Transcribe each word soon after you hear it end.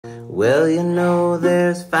Well, you know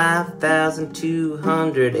there's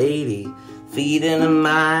 5,280 feet in a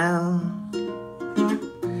mile.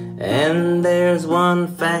 And there's one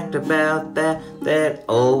fact about that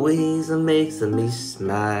always makes me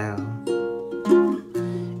smile.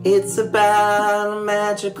 It's about a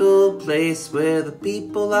magical place where the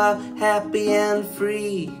people are happy and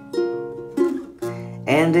free.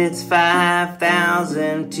 And it's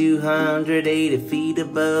 5,280 feet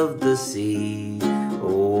above the sea.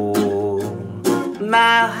 Oh,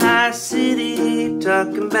 Mile High City,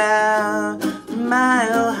 talking about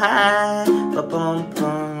Mile High,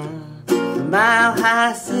 ba-bum-bum. Mile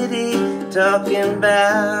High City, talking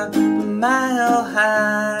about Mile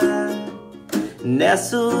High.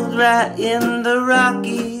 Nestled right in the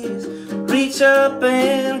Rockies, reach up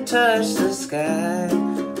and touch the sky.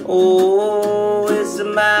 Oh, it's a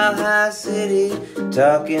Mile High City,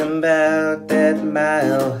 talking about that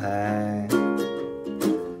Mile High.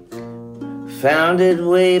 Founded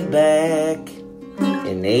way back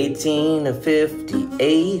in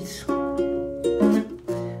 1858.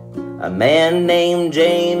 A man named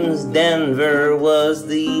James Denver was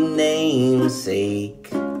the namesake.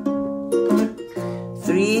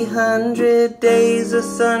 300 days of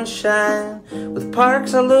sunshine with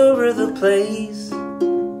parks all over the place.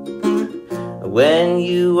 When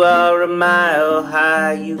you are a mile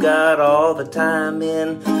high, you got all the time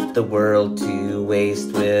in the world to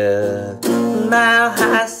waste with. Mile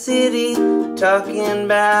High City, talking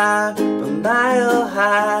about a mile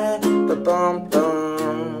high,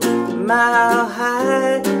 ba-bum-bum. Mile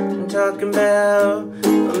high, I'm talking about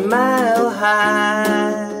a mile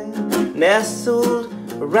high. Nestled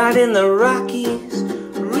right in the Rockies,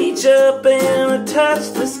 reach up and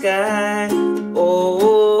touch the sky.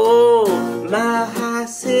 Oh, Mile High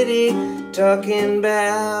City, talking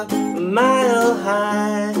about Mile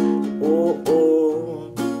High. Oh,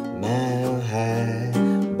 oh, Mile High,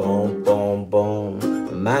 boom, boom, boom.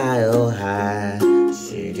 Mile High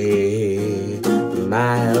City,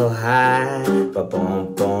 Mile High, ba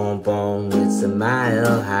boom, boom, boom. It's a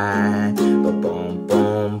Mile High, ba